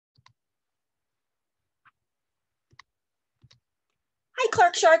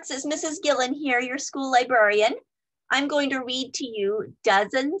Sharks, it's Mrs. Guillen here, your school librarian. I'm going to read to you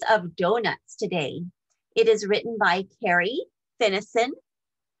Dozens of Doughnuts today. It is written by Carrie Finnison,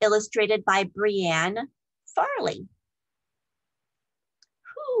 illustrated by Brianne Farley.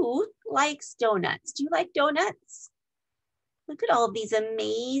 Who likes donuts? Do you like donuts? Look at all of these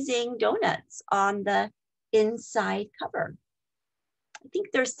amazing donuts on the inside cover. I think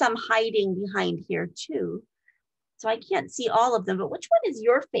there's some hiding behind here too. So I can't see all of them, but which one is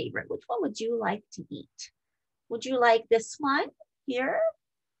your favorite? Which one would you like to eat? Would you like this one here?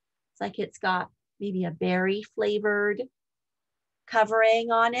 It's like it's got maybe a berry flavored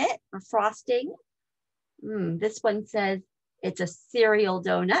covering on it or frosting. This one says it's a cereal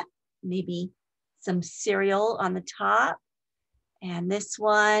donut, maybe some cereal on the top. And this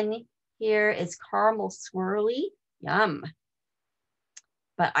one here is caramel swirly, yum.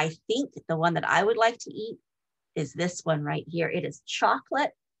 But I think the one that I would like to eat is this one right here. It is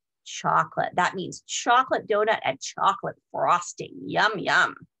chocolate. That means chocolate donut and chocolate frosting. Yum,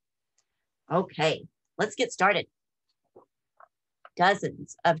 yum. Okay, let's get started.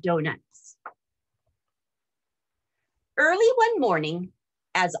 Dozens of donuts. Early one morning,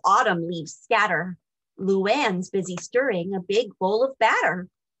 as autumn leaves scatter, Luann's busy stirring a big bowl of batter.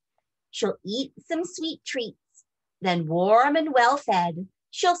 She'll eat some sweet treats, then warm and well fed,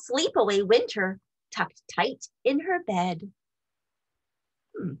 she'll sleep away winter, tucked tight in her bed.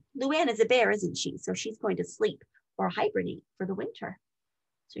 Luann is a bear, isn't she? So she's going to sleep or hibernate for the winter.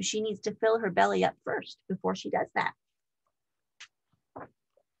 So she needs to fill her belly up first before she does that.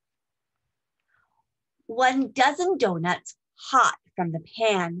 12 donuts hot from the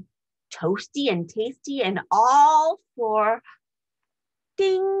pan, toasty and tasty and all for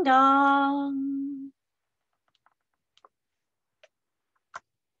ding dong.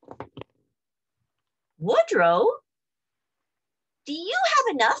 Woodrow, do you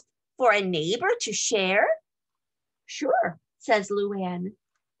have enough for a neighbor to share? Sure, says Luann,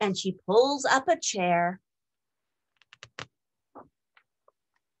 and she pulls up a chair.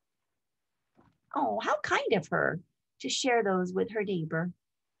 Oh, how kind of her to share those with her neighbor.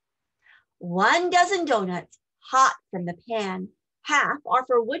 12 donuts hot from the pan. Half are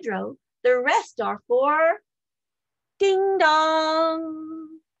for Woodrow, the rest are for ding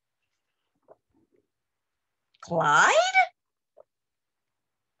dong. Clyde?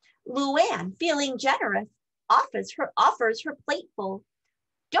 Luann, feeling generous, offers her plateful.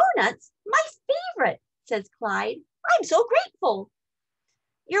 Donuts, my favorite, says Clyde. I'm so grateful.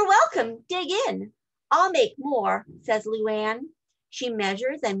 You're welcome, dig in. I'll make more, says Luann. She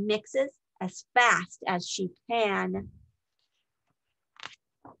measures and mixes as fast as she can.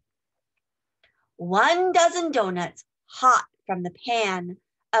 12 donuts hot from the pan.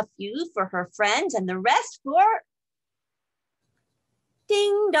 A few for her friends and the rest for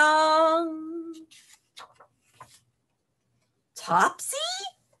ding dong. Topsy?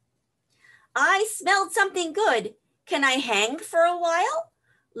 I smelled something good. Can I hang for a while?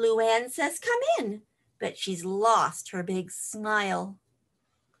 Luann says, come in, but she's lost her big smile.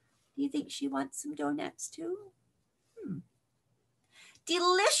 Do you think she wants some donuts too?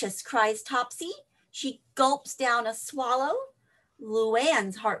 Delicious, cries Topsy. She gulps down a swallow.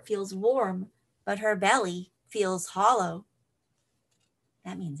 Luann's heart feels warm, but her belly feels hollow.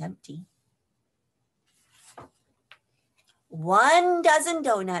 That means empty. 12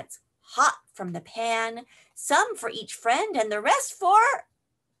 donuts, hot from the pan, some for each friend and the rest for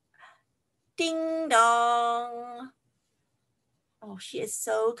ding dong. Oh, she is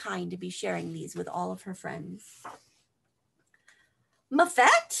so kind to be sharing these with all of her friends.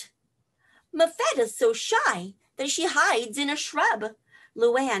 Muffet? Muffet is so shy that she hides in a shrub.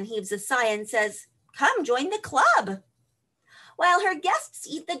 Luann heaves a sigh and says, come join the club. While her guests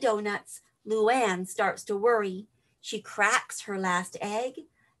eat the donuts, Luann starts to worry. She cracks her last egg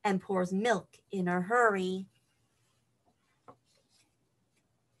and pours milk in a hurry.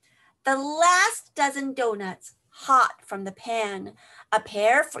 The last dozen donuts, hot from the pan, a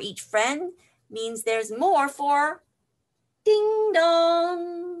pair for each friend, means there's more for ding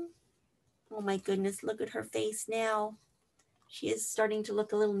dong. Oh my goodness, look at her face now. She is starting to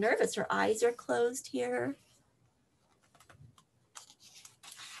look a little nervous. Her eyes are closed here.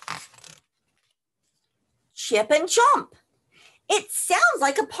 Chip and Chomp. It sounds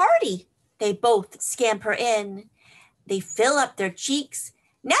like a party. They both scamper in. They fill up their cheeks.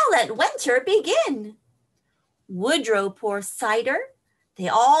 Now let winter begin. Woodrow pours cider. They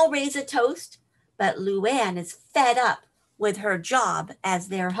all raise a toast, but Luann is fed up with her job as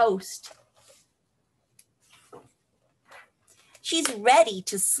their host. She's ready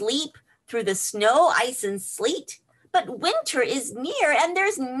to sleep through the snow, ice, and sleet, but winter is near and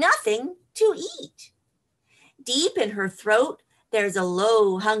there's nothing to eat. Deep in her throat, there's a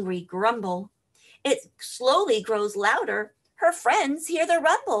low, hungry grumble. It slowly grows louder. Her friends hear the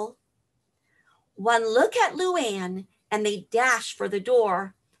rumble. One look at Luann, and they dash for the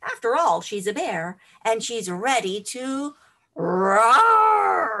door. After all, she's a bear, and she's ready to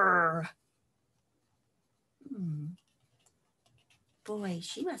roar. Boy,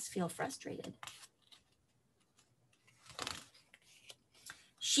 she must feel frustrated.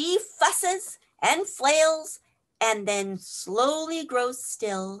 She fusses and flails and then slowly grows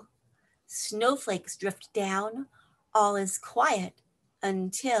still. Snowflakes drift down. All is quiet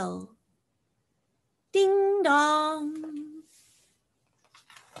until ding dong.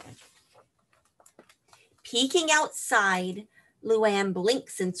 Peeking outside, Luann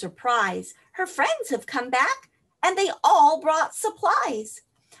blinks in surprise. Her friends have come back and they all brought supplies.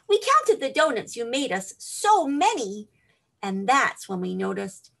 We counted the donuts you made us, so many. And that's when we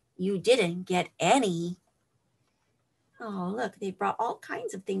noticed you didn't get any. Oh, look, they brought all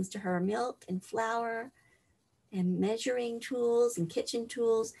kinds of things to her, milk and flour and measuring tools and kitchen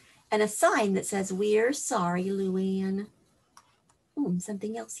tools and a sign that says, "We're sorry, Luann." Oh,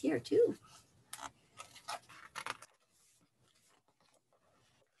 something else here too.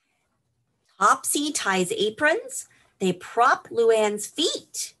 Topsy ties aprons. They prop Luann's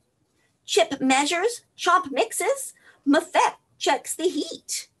feet. Chip measures, Chomp mixes, Muffet checks the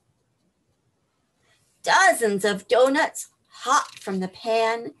heat. Dozens of donuts hot from the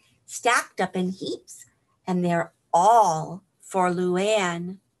pan, stacked up in heaps, and they're all for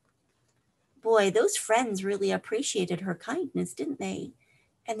Luann. Boy, those friends really appreciated her kindness, didn't they?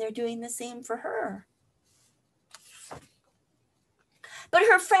 And they're doing the same for her. But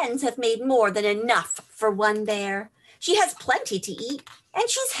her friends have made more than enough for one bear. She has plenty to eat, and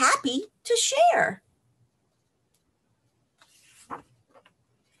she's happy to share.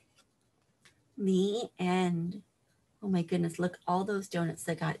 The end. Oh my goodness, look, all those donuts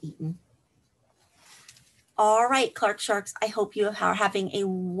that got eaten. All right, Clark Sharks, I hope you are having a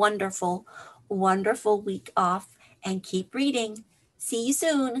wonderful, wonderful week off and keep reading. See you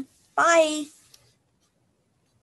soon. Bye.